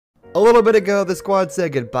A little bit ago, the squad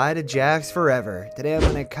said goodbye to JAXX forever. Today I'm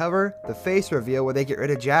going to cover the face reveal where they get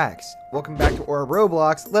rid of JAXX. Welcome back to our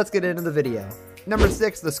Roblox. Let's get into the video. Number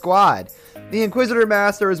 6, the squad. The Inquisitor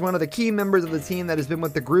Master is one of the key members of the team that has been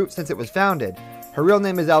with the group since it was founded. Her real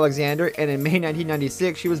name is Alexander, and in May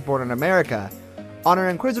 1996 she was born in America. On her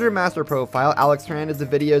Inquisitor Master profile, Alex Tran is the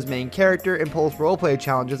video's main character and pulls roleplay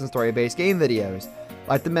challenges and story-based game videos.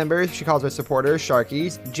 Like the members, she calls her supporters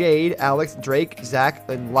Sharkies, Jade, Alex, Drake, Zach,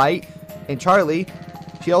 and Light, and Charlie.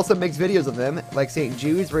 She also makes videos of them, like St.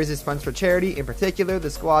 Jude's, raises funds for charity. In particular, the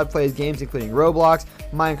squad plays games including Roblox,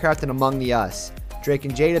 Minecraft, and Among the Us. Drake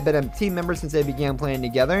and Jade have been team members since they began playing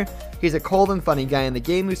together. He's a cold and funny guy in the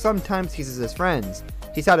game who sometimes teases his friends.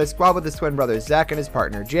 He's had a squad with his twin brothers Zach and his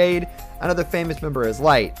partner Jade. Another famous member is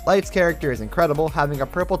Light. Light's character is incredible, having a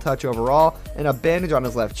purple touch overall and a bandage on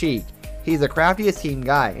his left cheek. He's the craftiest team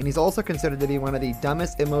guy, and he's also considered to be one of the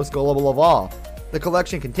dumbest and most gullible of all. The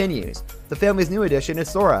collection continues. The family's new addition is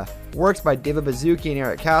Sora. Works by David Baszucki and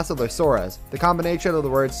Eric Castle are Sora's. The combination of the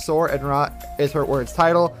words Sor and Ra is her word's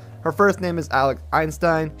title. Her first name is Alex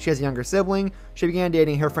Einstein. She has a younger sibling. She began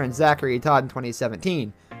dating her friend Zachary Todd in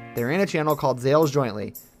 2017. They're in a channel called Zales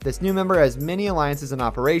jointly. This new member has many alliances in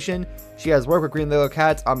operation. She has worked with Green Little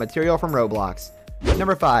Cats on material from Roblox.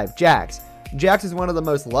 Number 5, JAXX. JAXX is one of the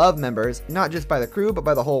most loved members, not just by the crew, but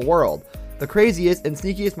by the whole world. The craziest and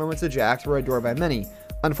sneakiest moments of JAXX were adored by many.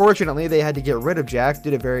 Unfortunately, they had to get rid of JAXX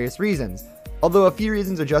due to various reasons. Although a few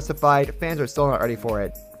reasons are justified, fans are still not ready for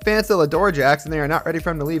it. Fans still adore JAXX and they are not ready for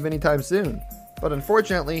him to leave anytime soon. But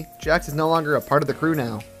unfortunately, JAXX is no longer a part of the crew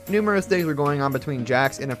now. Numerous things were going on between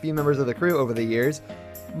JAXX and a few members of the crew over the years,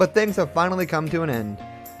 but things have finally come to an end.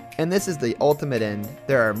 And this is the ultimate end.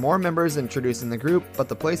 There are more members introduced in the group, but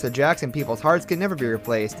the place of JAXX in people's hearts can never be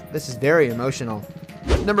replaced. This is very emotional.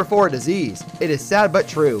 Number 4, disease. It is sad but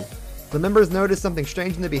true. The members noticed something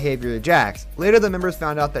strange in the behavior of JAXX. Later, the members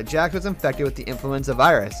found out that JAXX was infected with the influenza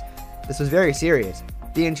virus. This was very serious.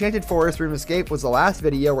 The Enchanted Forest Room Escape was the last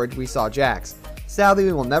video where we saw JAXX. Sadly,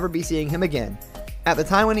 we will never be seeing him again. At the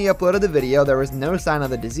time when he uploaded the video, there was no sign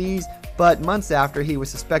of the disease, but months after, he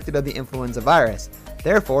was suspected of the influenza virus.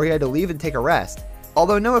 Therefore, he had to leave and take a rest.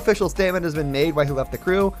 Although no official statement has been made why he left the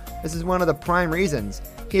crew, this is one of the prime reasons.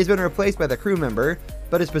 He has been replaced by the crew member,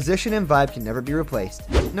 but his position and vibe can never be replaced.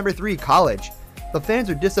 Number 3, college. The fans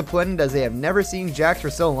are disappointed as they have never seen JAXX for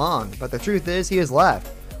so long, but the truth is he has left.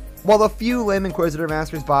 While a few lame Inquisitor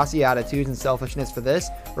Master's bossy attitudes and selfishness for this,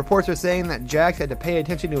 reports are saying that JAXX had to pay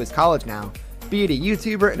attention to his college now. Be it a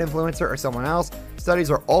YouTuber, an influencer, or someone else, studies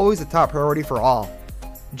are always the top priority for all.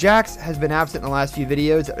 JAXX has been absent in the last few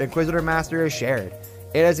videos that Inquisitor Master has shared.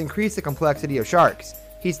 It has increased the complexity of sharks.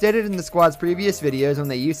 He stated in the squad's previous videos when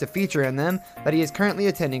they used to feature in them that he is currently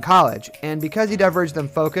attending college, and because he diverged in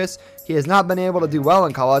focus, he has not been able to do well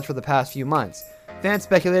in college for the past few months. Fans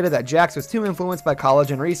speculated that JAXX was too influenced by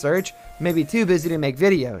college and research, maybe too busy to make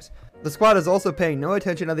videos. The squad is also paying no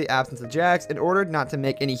attention to the absence of JAXX in order not to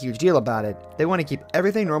make any huge deal about it. They want to keep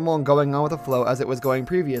everything normal and going on with the flow as it was going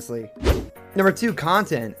previously. Number 2,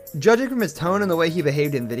 content. Judging from his tone and the way he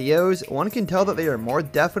behaved in videos, one can tell that they are more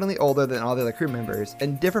definitely older than all the other crew members,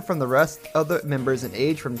 and differ from the rest of the members in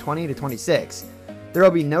age from 20 to 26. There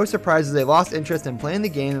will be no surprises they lost interest in playing the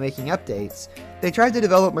game and making updates. They tried to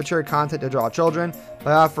develop mature content to draw children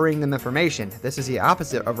by offering them information. This is the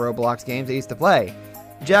opposite of Roblox games they used to play.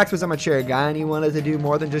 JAXX was a mature guy and he wanted to do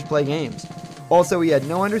more than just play games. Also, he had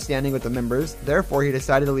no understanding with the members, therefore he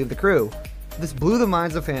decided to leave the crew. This blew the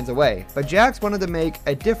minds of fans away, but JAXX wanted to make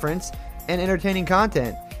a difference and entertaining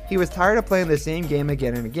content. He was tired of playing the same game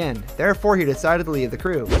again and again, therefore he decided to leave the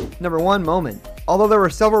crew. Number 1, moment. Although there were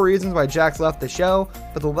several reasons why JAXX left the show,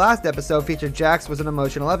 but the last episode featured JAXX was an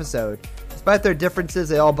emotional episode. Despite their differences,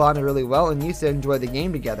 they all bonded really well and used to enjoy the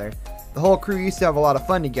game together. The whole crew used to have a lot of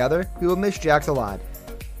fun together. We will miss JAXX a lot.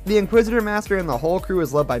 The Inquisitor Master and the whole crew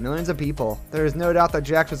is loved by millions of people. There is no doubt that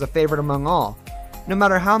JAXX was a favorite among all. No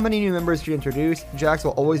matter how many new members she introduced, JAXX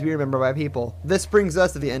will always be remembered by people. This brings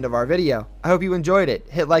us to the end of our video. I hope you enjoyed it.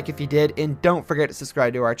 Hit like if you did, and don't forget to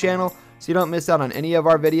subscribe to our channel so you don't miss out on any of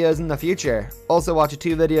our videos in the future. Also watch the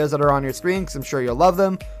 2 videos that are on your screen because I'm sure you'll love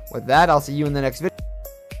them. With that, I'll see you in the next video.